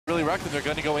really wreck them. They're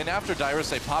going to go in after Dyrus.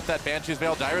 They pop that Banshee's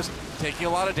Veil. Dyrus taking a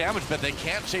lot of damage, but they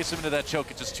can't chase him into that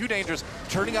choke. It's just too dangerous.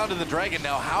 Turning onto the Dragon.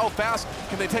 Now, how fast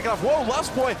can they take it off? Whoa,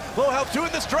 Lustboy, low health,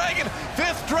 doing this Dragon.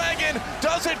 5th Dragon,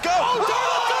 does it go?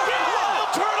 Oh,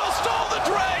 Turtle stole the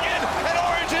Dragon, and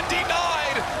Origen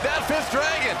denied that 5th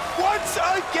Dragon. Once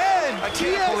again, I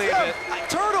can't believe it.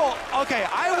 Turtle, okay,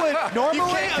 I would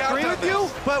normally agree with you,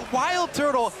 but Wild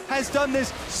Turtle has done this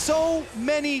so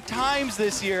many times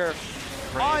this year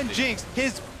on Jinx.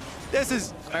 This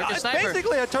is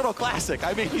basically a Turtle classic.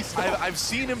 I mean, I've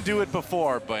seen him do it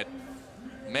before, but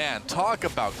man, talk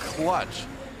about clutch.